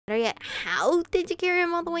Better yet, how did you carry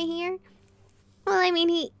him all the way here? Well, I mean,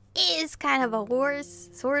 he is kind of a horse,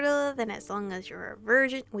 sort of, and as long as you're a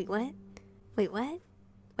virgin. Wait, what? Wait, what?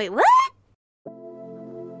 Wait, what?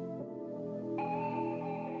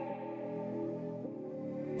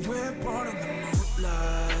 We're born in the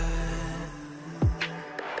moonlight.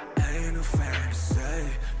 Ain't no fantasy.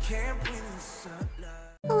 Can't breathe in the sunlight.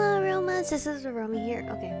 Hello, Aromas. This is Aromie here.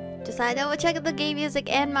 Okay, just I double check the game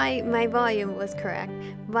music and my volume was correct.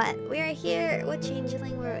 But we are here with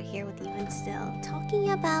Changeling. We're here with Ewan still,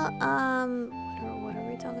 talking about what are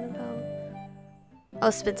we talking about?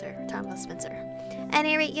 Oh, Spencer. We're talking about Spencer. At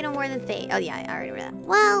any rate, you know more than Faye. Oh yeah, I already read that.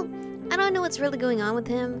 Well, I don't know what's really going on with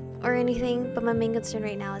him or anything, but my main concern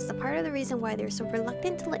right now is the part of the reason why they're so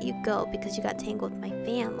reluctant to let you go because you got tangled with my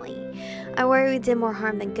family. I worry we did more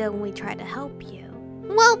harm than good when we tried to help you.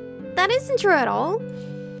 Well, that isn't true at all.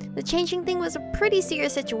 The changing thing was a pretty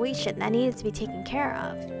serious situation that needed to be taken care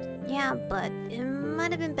of. Yeah, but it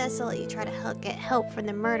might have been best to let you try to get help from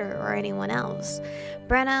the murderer or anyone else.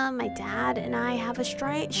 Brenna, my dad, and I have a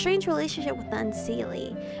strange relationship with the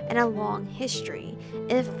Unseelie and a long history.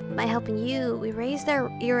 If, by helping you, we raise their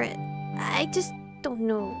I just don't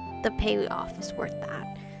know the payoff is worth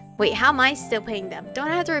that. Wait, how am I still paying them? Don't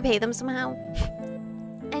I have to repay them somehow?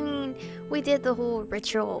 I mean, we did the whole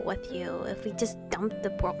ritual with you. If we just dumped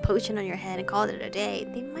the potion on your head and called it a day,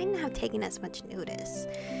 they might not have taken as much notice.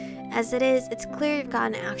 As it is, it's clear you've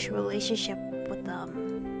got an actual relationship with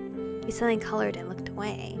them. You suddenly colored and looked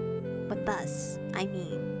away. With us, I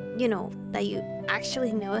mean, you know, that you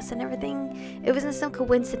actually know us and everything. It wasn't some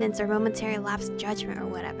coincidence or momentary lapse in judgment or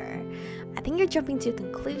whatever. I think you're jumping to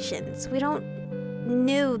conclusions. We don't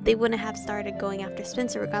knew they wouldn't have started going after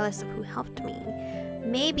Spencer regardless of who helped me.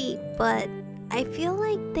 Maybe, but I feel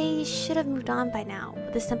like they should have moved on by now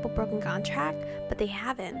with a simple broken contract, but they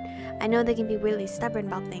haven't. I know they can be really stubborn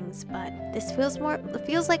about things, but this feels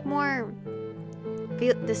like more,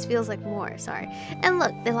 sorry. And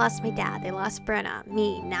look, they lost my dad, they lost Brenna,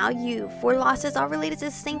 me, now you. 4 losses all related to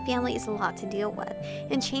the same family is a lot to deal with,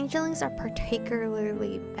 and changelings are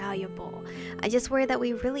particularly valuable. I just worry that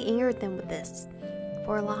we really angered them with this.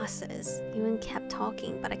 4 losses. Ewan kept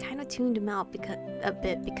talking, but I kind of tuned him out a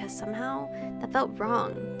bit because somehow that felt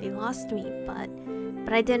wrong. They lost me, but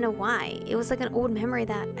I didn't know why. It was like an old memory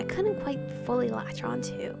that I couldn't quite fully latch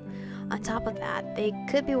onto. On top of that, they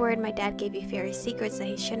could be worried my dad gave you fairy secrets that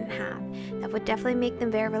he shouldn't have. That would definitely make them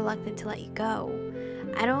very reluctant to let you go.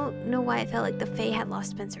 I don't know why I felt like the Fae had lost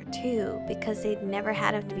Spencer too, because they'd never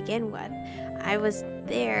had him to begin with. I was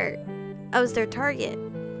their target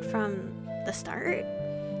from the start.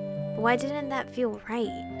 But why didn't that feel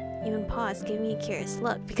right? Even paused, giving me a curious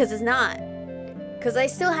look, because it's not. Because I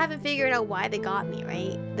still haven't figured out why they got me,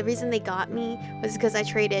 right? The reason they got me was because I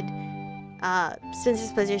traded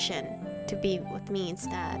Spencer's position to be with me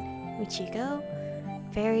instead. Michiko?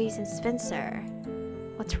 Fairies and Spencer.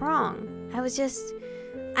 What's wrong?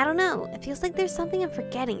 I don't know. It feels like there's something I'm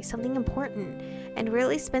forgetting, something important. And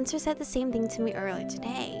really, Spencer said the same thing to me earlier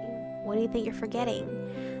today. What do you think you're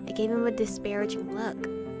forgetting? I gave him a disparaging look.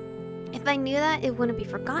 If I knew that, it wouldn't be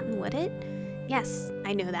forgotten, would it? Yes,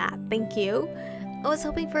 I know that. Thank you. I was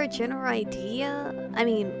hoping for a general idea. I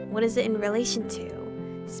mean, what is it in relation to?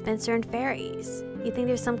 Spencer and fairies. You think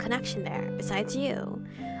there's some connection there, besides you?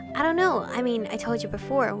 I don't know. I mean, I told you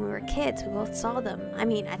before, when we were kids, we both saw them. I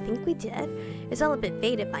mean, I think we did. It's all a bit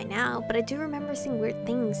faded by now, but I do remember seeing weird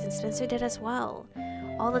things, and Spencer did as well.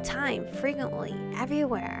 All the time, frequently,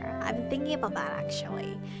 everywhere. I've been thinking about that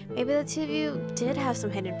actually. Maybe the two of you did have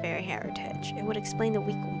some hidden fairy heritage. It would explain the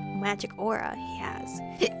weak magic aura he has.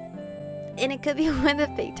 And it could be when the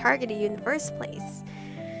Fae targeted you in the first place.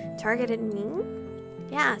 Targeted me?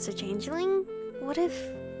 Yeah, so Changeling? What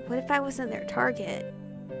if I wasn't their target?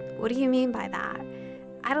 What do you mean by that?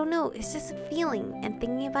 I don't know, it's just a feeling, and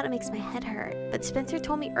thinking about it makes my head hurt. But Spencer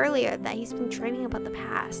told me earlier that he's been dreaming about the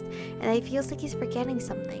past, and that he feels like he's forgetting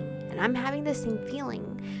something. And I'm having the same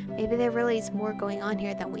feeling. Maybe there really is more going on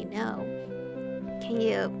here than we know. Can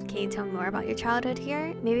you tell me more about your childhood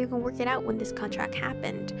here? Maybe we can work it out when this contract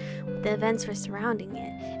happened, with the events were surrounding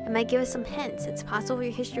it. It might give us some hints. It's possible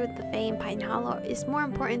your history with the Fae and Pine Hollow is more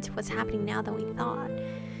important to what's happening now than we thought.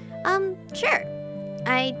 Sure.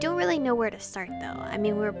 I don't really know where to start though. I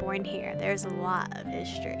mean, we were born here. There's a lot of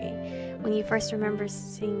history. When you first remember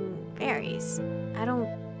seeing fairies, I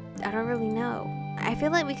don't really know. I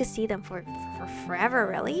feel like we could see them for forever,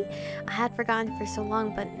 really. I had forgotten for so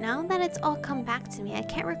long, but now that it's all come back to me, I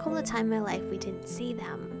can't recall a time in my life we didn't see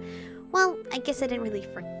them. Well, I guess I didn't really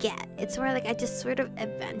forget. It's more like I just sort of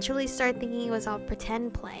eventually started thinking it was all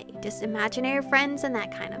pretend play, just imaginary friends and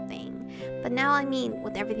that kind of thing. But now, I mean,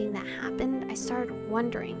 with everything that happened, I started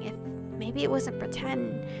wondering if maybe it wasn't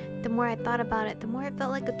pretend. The more I thought about it, the more it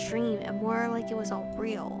felt like a dream and more like it was all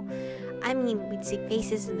real. I mean, we'd see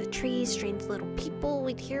faces in the trees, strange little people,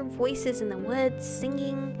 we'd hear voices in the woods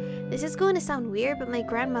singing. This is going to sound weird, but my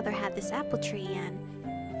grandmother had this apple tree and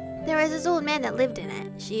there was this old man that lived in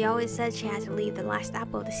it. She always said she had to leave the last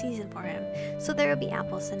apple of the season for him, so there would be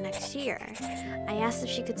apples the next year. I asked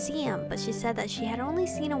if she could see him, but she said that she had only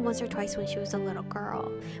seen him once or twice when she was a little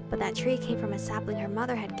girl. But that tree came from a sapling her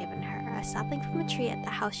mother had given her, a sapling from a tree at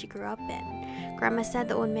the house she grew up in. Grandma said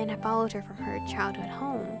the old man had followed her from her childhood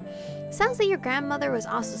home. Sounds like your grandmother was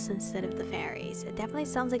also sensitive to fairies. It definitely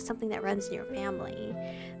sounds like something that runs in your family.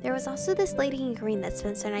 There was also this lady in green that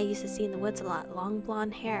Spencer and I used to see in the woods a lot. Long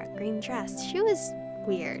blonde hair, green dress. She was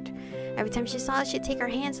weird. Every time she saw us, she'd take our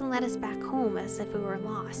hands and let us back home as if we were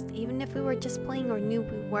lost. Even if we were just playing or knew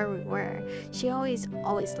where we were, she always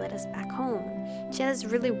led us back home. She had this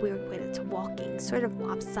really weird way to walking, sort of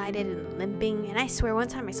lopsided and limping, and I swear one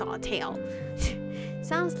time I saw a tail.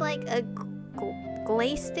 Sounds like a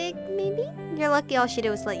glay stick, maybe? You're lucky all she did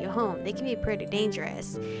was let you home. They can be pretty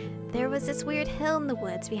dangerous. There was this weird hill in the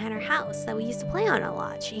woods behind our house that we used to play on a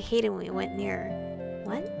lot. She hated when we went near.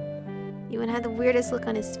 What? Ewan had the weirdest look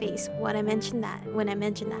on his face when I mentioned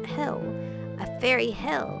that hill. A fairy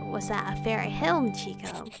hill. Was that a fairy hill,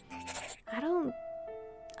 Michiko? I don't...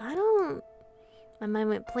 My mind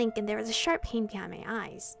went blank and there was a sharp pain behind my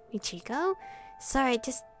eyes. Michiko? Sorry,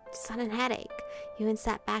 just sudden headache. Ewan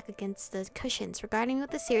sat back against the cushions, regarding me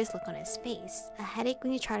with a serious look on his face. A headache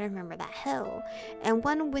when you try to remember that hill, and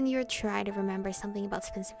one when you try to remember something about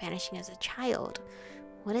Spencer vanishing as a child.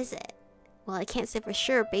 What is it? Well, I can't say for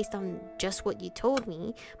sure based on just what you told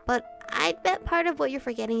me, but I'd bet part of what you're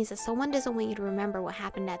forgetting is that someone doesn't want you to remember what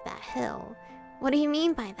happened at that hill. What do you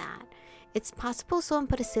mean by that? It's possible someone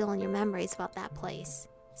put a seal on your memories about that place.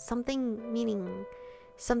 Something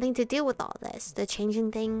to deal with all this. The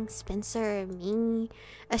changing thing, Spencer, me.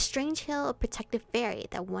 A strange hill, a protective fairy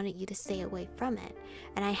that wanted you to stay away from it.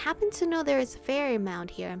 And I happen to know there is a fairy mound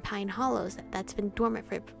here in Pine Hollows that's been dormant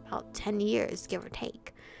for about 10 years, give or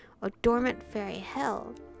take. A dormant fairy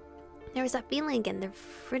hill. There was that feeling again, the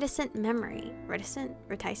reticent memory. Reticent?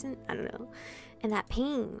 I don't know. And that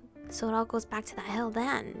pain. So it all goes back to that hill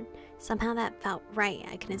then. Somehow that felt right.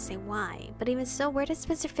 I couldn't say why. But even so, where did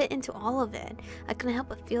Spencer fit into all of it? I couldn't help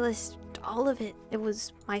but feel this, all of it. It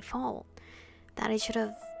was my fault. That I should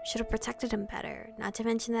have protected him better. Not to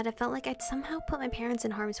mention that I felt like I'd somehow put my parents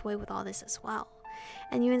in harm's way with all this as well.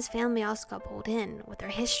 And Ewan's family also got pulled in. With their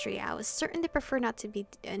history, I was certain they prefer not to be...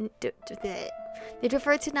 They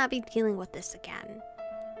prefer to not be dealing with this again.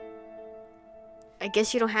 I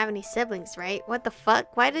guess you don't have any siblings, right? What the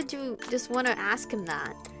fuck? Why did you just want to ask him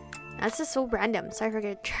that? That's just so random. Sorry for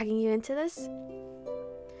dragging you into this.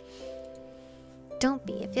 Don't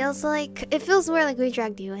be. It feels more like we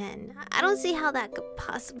dragged you in. I don't see how that could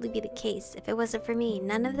possibly be the case. If it wasn't for me,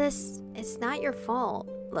 none of this, it's not your fault.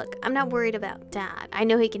 Look, I'm not worried about Dad. I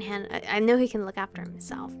know he can look after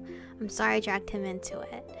himself. I'm sorry I dragged him into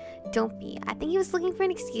it. Don't be. I think he was looking for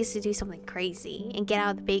an excuse to do something crazy and get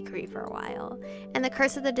out of the bakery for a while. And the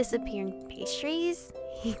curse of the disappearing pastries?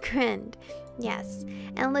 He grinned. Yes.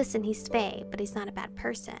 And listen, he's Fae, but he's not a bad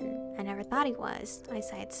person. I never thought he was. I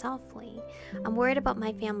sighed softly. I'm worried about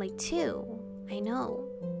my family too. I know.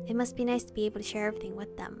 It must be nice to be able to share everything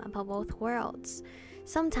with them about both worlds.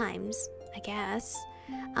 Sometimes, I guess.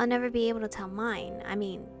 I'll never be able to tell mine. I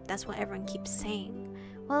mean, that's what everyone keeps saying.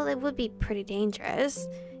 Well, it would be pretty dangerous.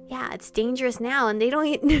 Yeah, it's dangerous now, and they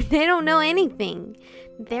don't know anything.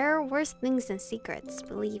 There are worse things than secrets,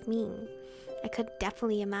 believe me. I could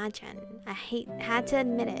definitely imagine. I had to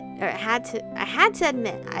admit,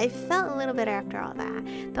 I felt a little bitter after all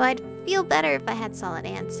that, though I'd feel better if I had solid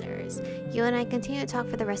answers. You and I continued to talk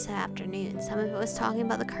for the rest of the afternoon. Some of it was talking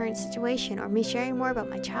about the current situation, or me sharing more about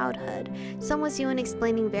my childhood. Some was Ewan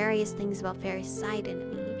explaining various things about fairy society to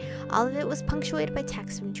me. All of it was punctuated by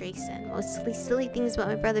texts from Drayson, mostly silly things about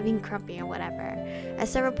my brother being grumpy or whatever. At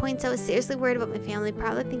several points I was seriously worried about my family,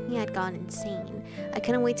 probably thinking I'd gone insane. I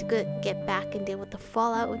couldn't wait to get back and deal with the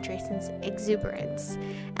fallout of Drayson's exuberance.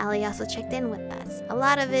 Allie also checked in with us. A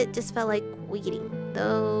lot of it just felt like waiting,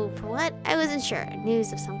 though for what? I wasn't sure.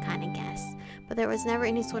 News of some kind, I guess. But there was never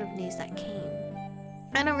any sort of news that came.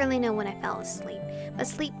 I don't really know when I fell asleep, but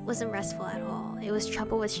sleep wasn't restful at all. It was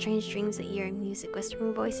trouble with strange dreams of eerie music,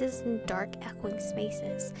 whispering voices, and dark, echoing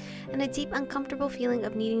spaces, and a deep, uncomfortable feeling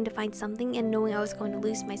of needing to find something and knowing I was going to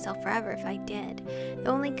lose myself forever if I did.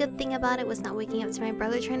 The only good thing about it was not waking up to my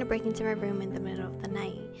brother trying to break into my room in the middle of the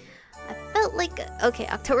night. I felt like, okay,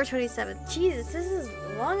 October 27th. Jesus, this is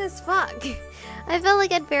long as fuck. I felt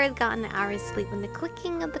like I'd barely gotten an hour's sleep when the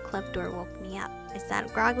clicking of the club door woke me up. I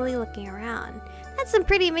sat groggily looking around. That's some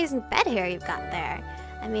pretty amazing bed hair you've got there.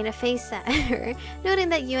 I made a face at her, noting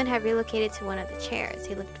that Ewan had relocated to one of the chairs.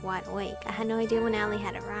 He looked wide awake. I had no idea when Allie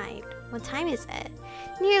had arrived. What time is it?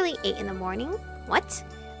 Nearly 8 in the morning? What?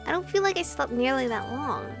 I don't feel like I slept nearly that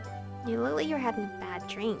long. You look like you're having bad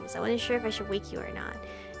dreams. I wasn't sure if I should wake you or not.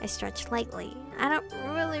 I stretched lightly. I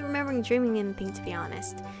don't really remember dreaming anything, to be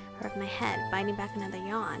honest. I rubbed my head, biting back another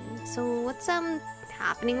yawn. So what's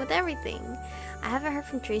happening with everything? I haven't heard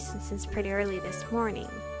from Jason since pretty early this morning.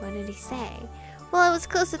 What did he say? Well, it was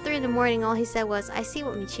close to 3 in the morning. All he said was, I see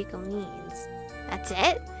what Michiko means. That's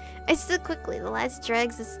it? I stood quickly, the last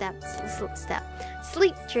dregs of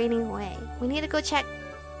sleep draining away. We need to go check.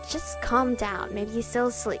 Just calm down. Maybe he's still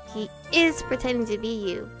asleep. He is pretending to be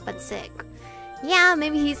you, but sick. Yeah,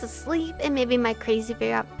 maybe he's asleep, and maybe my crazy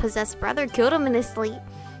possessed brother killed him in his sleep.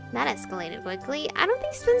 That escalated quickly. I don't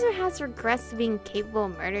think Spencer has regressed to being capable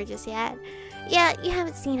of murder just yet. Yeah, you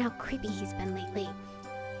haven't seen how creepy he's been lately.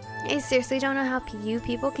 I seriously don't know how you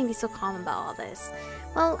people can be so calm about all this.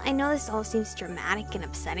 Well, I know this all seems dramatic and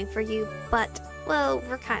upsetting for you, but, well,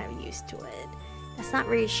 we're kind of used to it. That's not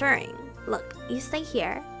reassuring. Look, you stay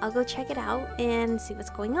here. I'll go check it out and see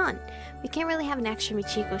what's going on. We can't really have an extra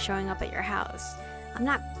Michiko showing up at your house. I'm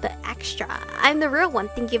not the extra. I'm the real one,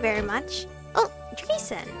 thank you very much. Oh,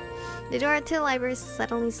 Jason! The door to the library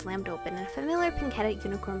suddenly slammed open and a familiar pink-headed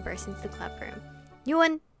unicorn burst into the club room.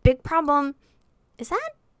 Ewan, big problem. Is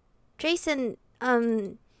that Jason?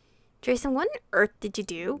 Jason, what on earth did you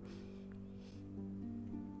do?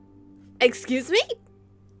 Excuse me?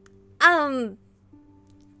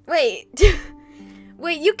 Wait.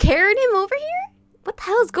 Wait, you carried him over here? What the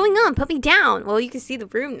hell is going on? Put me down. Well, you can see the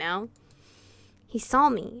room now. He saw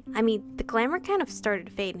me. I mean, the glamour kind of started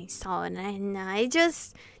to fade and he saw it, and I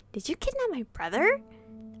just... Did you kidnap my brother?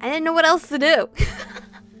 I didn't know what else to do.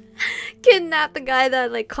 Kidnap the guy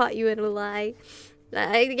that, like, caught you in a lie.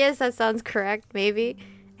 I guess that sounds correct, maybe.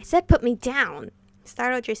 I said put me down.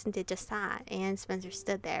 Startled, Jason did just that, and Spencer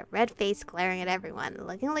stood there, red face, glaring at everyone,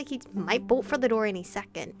 looking like he might bolt for the door any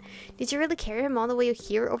second. Did you really carry him all the way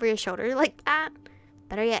here over your shoulder like that?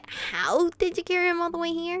 Better yet, how did you carry him all the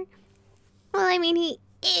way here? Well, I mean, he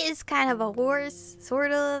is kind of a horse,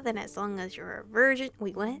 sort of, and as long as you're a virgin...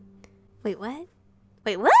 Wait, what? Wait, what?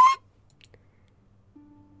 Wait, what?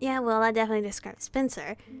 Yeah, well, that definitely describes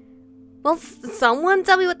Spencer. Well, someone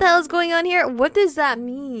tell me what the hell is going on here? What does that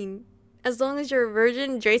mean? As long as you're a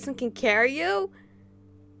virgin, Jason can carry you?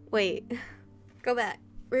 Wait. Go back.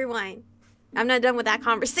 Rewind. I'm not done with that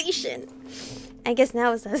conversation. I guess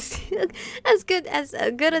now is as good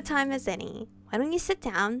a time as any. Why don't you sit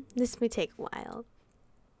down? This may take a while.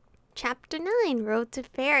 Chapter 9, Road to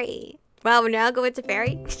Fairy. Wow, we're now going to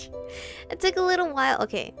Fairy? It took a little while.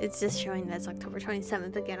 Okay, it's just showing that it's October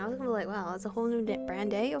 27th again. I was gonna be like, wow, it's a whole new day,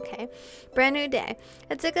 brand day. Okay, brand new day.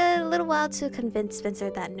 It took a little while to convince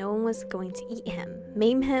Spencer that no one was going to eat him,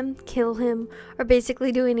 maim him, kill him, or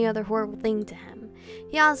basically do any other horrible thing to him.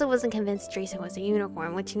 He also wasn't convinced Jason was a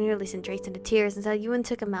unicorn, which nearly sent Jason to tears until Ewan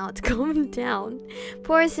took him out to calm him down.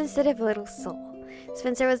 Poor sensitive little soul.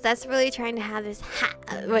 Spencer was desperately trying to have this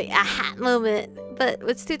hat moment, but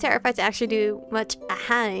was too terrified to actually do much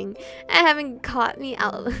a-hatting and having caught me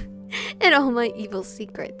out in all my evil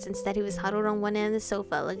secrets. Instead, he was huddled on one end of the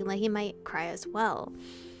sofa, looking like he might cry as well.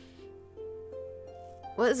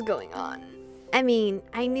 What is going on? I mean,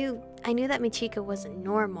 I knew that Michiko wasn't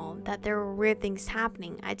normal, that there were weird things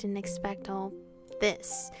happening. I didn't expect all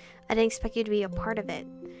this. I didn't expect you to be a part of it.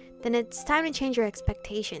 Then it's time to change your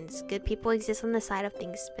expectations. Good people exist on the side of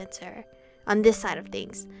things, Spencer. On this side of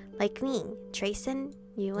things. Like me, Jason,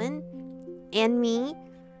 Ewan, and me.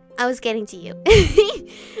 I was getting to you.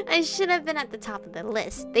 I should have been at the top of the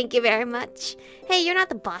list. Thank you very much. Hey, you're not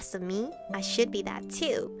the boss of me. I should be that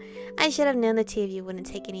too. I should have known the two of you wouldn't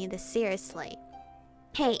take any of this seriously.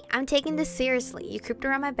 Hey, I'm taking this seriously. You creeped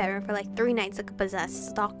around my bedroom for like 3 nights like a possessed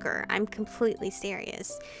stalker. I'm completely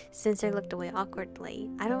serious. Spencer looked away awkwardly.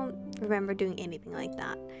 I don't remember doing anything like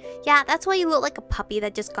that. Yeah, that's why you look like a puppy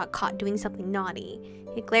that just got caught doing something naughty.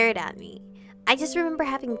 He glared at me. I just remember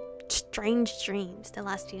having strange dreams the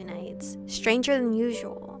last few nights. Stranger than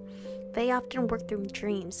usual. They often work through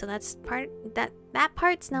dreams, so that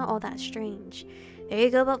part's not all that strange. There you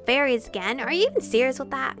go about fairies again. Are you even serious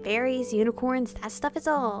with that? Fairies, unicorns, that stuff is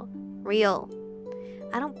all real.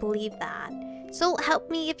 I don't believe that. So help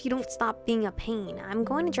me if you don't stop being a pain. I'm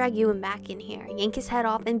going to drag Ewan back in here, yank his head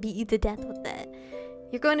off, and beat you to death with it.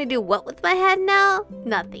 You're going to do what with my head now?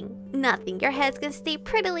 Nothing. Nothing. Your head's gonna stay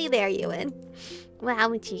prettily there, Ewan. Wow,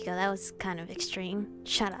 Michiko, that was kind of extreme.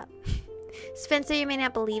 Shut up. Spencer, you may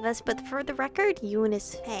not believe us, but for the record, Ewan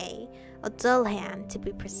is Fae. A dull hand, to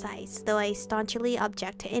be precise, though I staunchly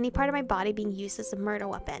object to any part of my body being used as a murder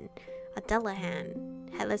weapon. A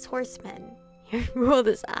Dullahan. Headless horseman. He rolled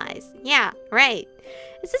his eyes. Yeah, right.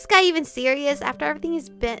 Is this guy even serious? After everything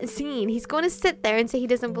he's seen, he's going to sit there and say he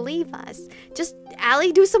doesn't believe us. Just,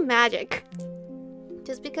 Allie, do some magic.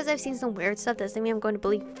 Just because I've seen some weird stuff doesn't mean I'm going to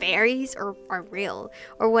believe fairies are real.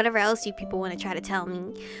 Or whatever else you people want to try to tell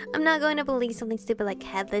me. I'm not going to believe something stupid like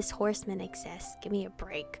Headless Horseman exists. Give me a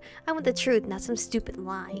break. I want the truth, not some stupid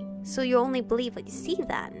lie. So you only believe what you see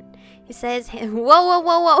then. He says,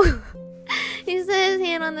 whoa. He says his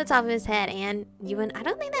hand on the top of his head, and Ewan, I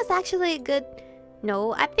don't think that's actually a good...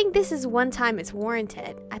 No, I think this is one time it's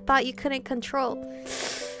warranted. I thought you couldn't control...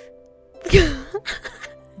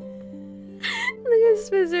 Look at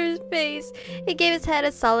Spencer's face. He gave his head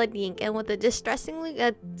a solid yank, and with a distressingly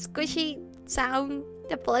squishy sound,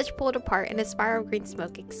 the flesh pulled apart and a spiral green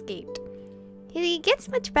smoke escaped. He gets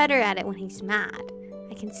much better at it when he's mad.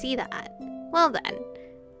 I can see that. Well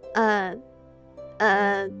then.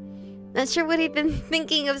 Not sure what he'd been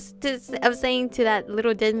thinking of saying to that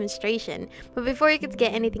little demonstration, but before he could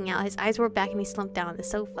get anything out, his eyes were back and he slumped down on the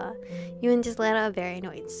sofa. Ewan just let out a very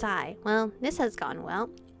annoyed sigh. Well, this has gone well.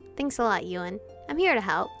 Thanks a lot, Ewan. I'm here to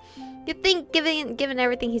help. You'd think, given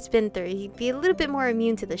everything he's been through, he'd be a little bit more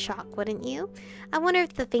immune to the shock, wouldn't you? I wonder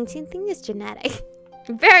if the fainting thing is genetic.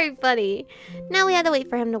 Very funny. Now we have to wait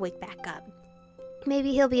for him to wake back up.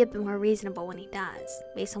 Maybe he'll be a bit more reasonable when he does.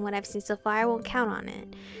 Based on what I've seen so far, I won't count on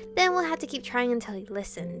it. Then we'll have to keep trying until he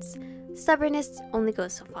listens. Stubbornness only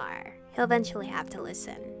goes so far. He'll eventually have to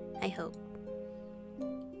listen. I hope.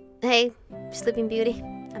 Hey, Sleeping Beauty.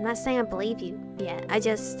 I'm not saying I believe you yet.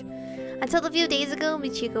 Until a few days ago,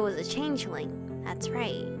 Michiko was a changeling. That's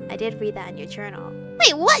right. I did read that in your journal.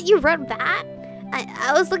 Wait, what? You wrote that?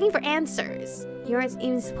 I was looking for answers. You aren't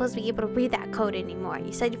even supposed to be able to read that code anymore.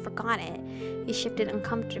 You said you forgot it. He shifted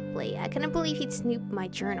uncomfortably. I couldn't believe he'd snooped my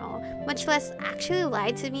journal, much less actually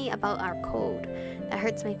lied to me about our code. That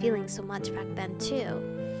hurts my feelings so much back then,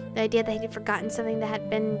 too. The idea that he'd forgotten something that had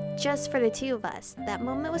been just for the two of us. That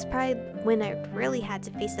moment was probably when I really had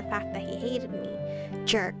to face the fact that he hated me.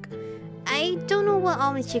 Jerk. I don't know what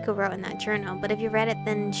all Michiko wrote in that journal, but if you read it,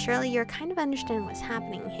 then surely you're kind of understanding what's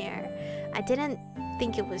happening here. I didn't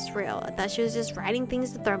think it was real. I thought she was just writing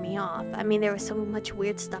things to throw me off. I mean, there was so much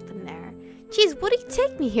weird stuff in there. Jeez, what do you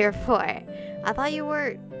take me here for? I thought you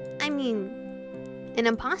were, an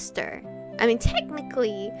imposter.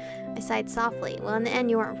 Technically, I sighed softly. Well, in the end,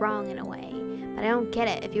 you weren't wrong in a way. But I don't get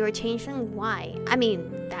it. If you were a changeling, why?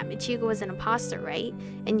 That Michiko was an imposter, right?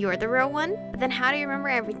 And you're the real one? But then how do you remember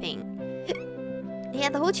everything? Yeah,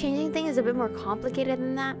 the whole changing thing is a bit more complicated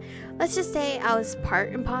than that. Let's just say I was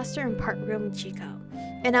part imposter and part real Michiko.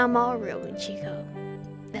 And I'm all real Michiko.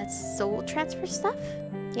 That's soul transfer stuff?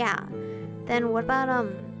 Yeah. Then what about,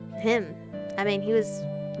 him? He was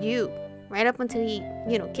you. Right up until he,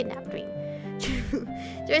 kidnapped me.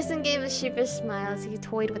 Tristan gave a sheepish smile as he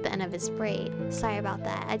toyed with the end of his braid. Sorry about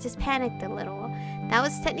that. I just panicked a little. That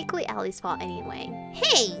was technically Allie's fault anyway.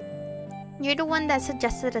 Hey! You're the one that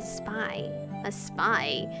suggested a spy. A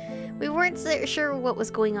spy? We weren't sure what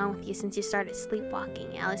was going on with you since you started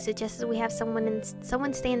sleepwalking. Allie suggested we have someone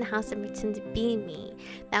stay in the house and pretend to be me.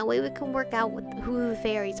 That way we can work out who the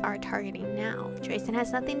fairies are targeting now. Tristan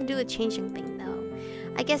has nothing to do with changing thing though.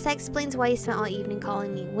 I guess that explains why you spent all evening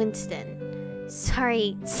calling me Winston.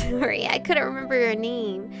 Sorry, I couldn't remember your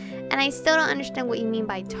name. And I still don't understand what you mean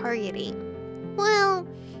by targeting. Well,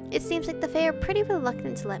 it seems like the Fae are pretty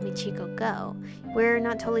reluctant to let Michiko go. We're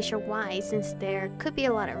not totally sure why, since there could be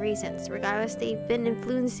a lot of reasons. Regardless, they've been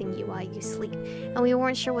influencing you while you sleep, and we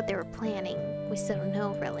weren't sure what they were planning. We still don't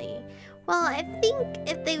know, really. Well, I think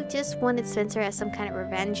if they just wanted Spencer as some kind of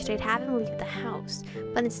revenge, they'd have him leave the house.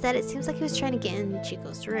 But instead, it seems like he was trying to get in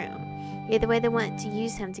Michiko's room. Either way, they wanted to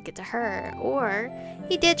use him to get to her, or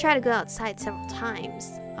he did try to go outside several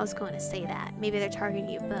times. I was going to say that. Maybe they're targeting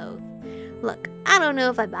you both. Look, I don't know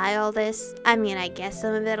if I buy all this. I guess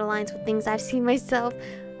some of it aligns with things I've seen myself.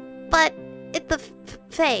 But if the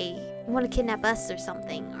Fae want to kidnap us or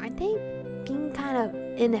something, aren't they being kind of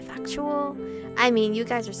ineffectual? You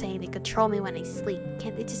guys are saying they control me when I sleep.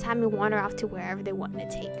 Can't they just have me wander off to wherever they want to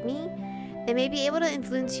take me? They may be able to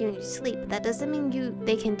influence you in your sleep, but that doesn't mean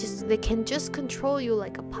they can just control you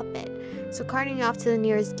like a puppet. So carting you off to the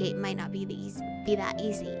nearest gate might not be that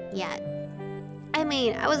easy yet.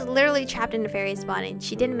 mean, I was literally trapped in the fairy's body, and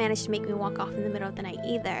she didn't manage to make me walk off in the middle of the night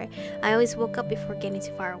either. I always woke up before getting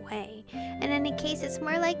too far away. In any case, it's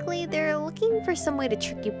more likely they're looking for some way to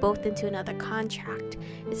trick you both into another contract.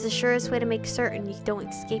 It's the surest way to make certain you don't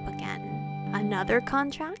escape again. Another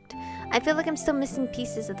contract? I feel like I'm still missing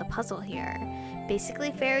pieces of the puzzle here.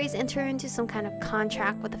 Basically, fairies enter into some kind of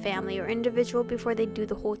contract with a family or individual before they do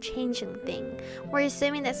the whole changing thing. We're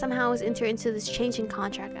assuming that somehow I was entered into this changing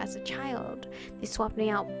contract as a child. They swapped me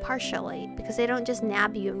out partially, because they don't just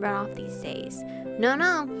nab you and run off these days. No,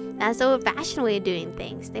 that's the old-fashioned way of doing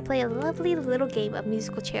things. They play a lovely little game of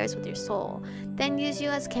musical chairs with your soul, then use you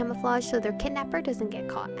as camouflage so their kidnapper doesn't get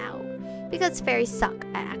caught out. Because fairies suck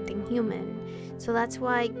at acting human. So that's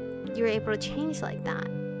why you're able to change like that.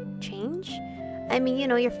 Change? I mean, you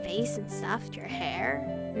know, your face and stuff, your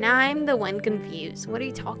hair. Now I'm the one confused. What are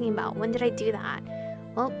you talking about? When did I do that?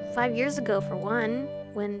 Well, 5 years ago for one,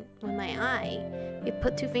 when my eye. He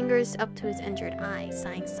put 2 fingers up to his injured eye,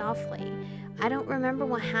 sighing softly. I don't remember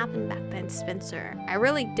what happened back then, Spencer. I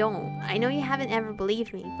really don't. I know you haven't ever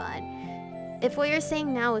believed me, but if what you're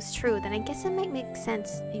saying now is true, then I guess it might make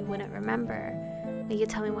sense you wouldn't remember. Will you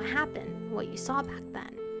tell me what happened, what you saw back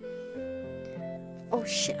then? Oh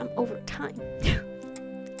shit, I'm over time.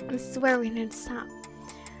 I swear we're gonna stop.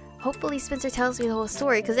 Hopefully Spencer tells me the whole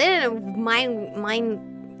story, because they didn't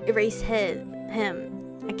mind erase him.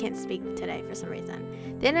 I can't speak today for some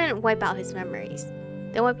reason. They didn't wipe out his memories.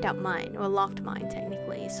 They wiped out mine, or locked mine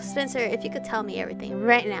technically. So Spencer, if you could tell me everything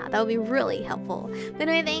right now, that would be really helpful. But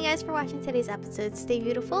anyway, thank you guys for watching today's episode. Stay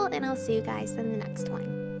beautiful, and I'll see you guys in the next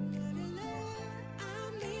one.